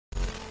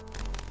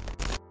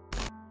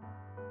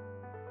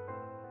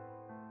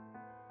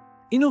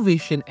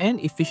Innovation and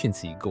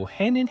efficiency go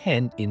hand in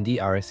hand in the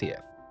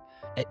RSAF.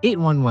 At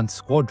 811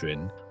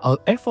 Squadron, our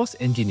Air Force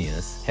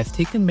engineers have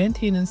taken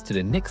maintenance to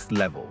the next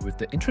level with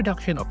the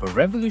introduction of a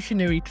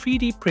revolutionary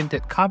 3D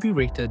printed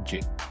carburetor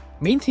jig.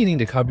 Maintaining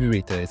the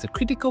carburetor is a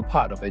critical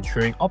part of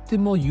ensuring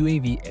optimal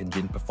UAV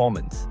engine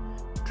performance.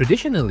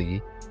 Traditionally,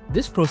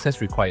 this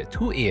process required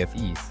two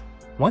AFEs,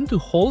 one to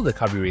hold the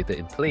carburetor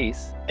in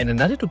place and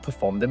another to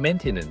perform the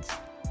maintenance.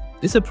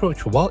 This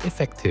approach, while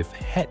effective,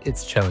 had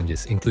its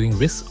challenges, including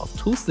risks of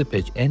tool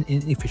slippage and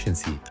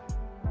inefficiency.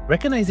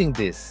 Recognizing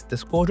this, the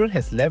Squadron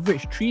has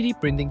leveraged 3D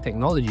printing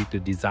technology to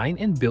design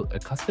and build a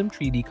custom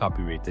 3D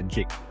carburetor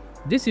jig.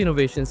 This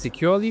innovation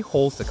securely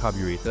holds the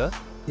carburetor,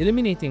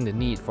 eliminating the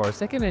need for a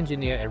second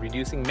engineer and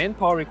reducing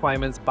manpower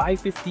requirements by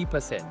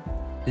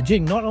 50%. The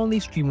jig not only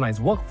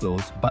streamlines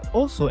workflows but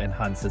also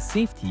enhances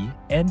safety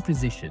and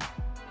precision.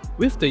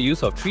 With the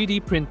use of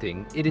 3D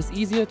printing, it is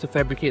easier to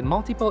fabricate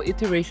multiple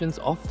iterations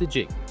of the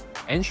jig,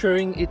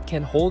 ensuring it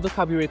can hold the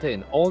carburetor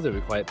in all the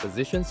required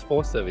positions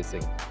for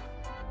servicing.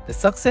 The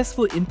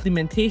successful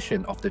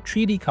implementation of the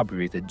 3D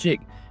carburetor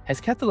jig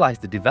has catalyzed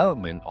the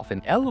development of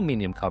an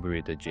aluminium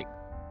carburetor jig.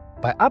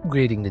 By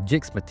upgrading the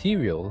jig's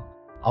material,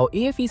 our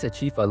AFEs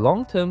achieve a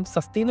long-term,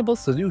 sustainable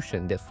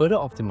solution that further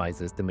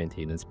optimizes the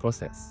maintenance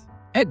process.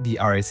 At the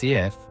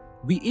RSAF,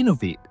 we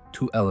innovate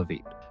to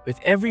elevate. With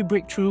every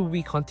breakthrough,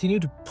 we continue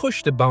to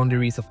push the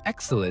boundaries of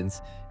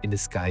excellence in the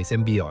skies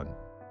and beyond.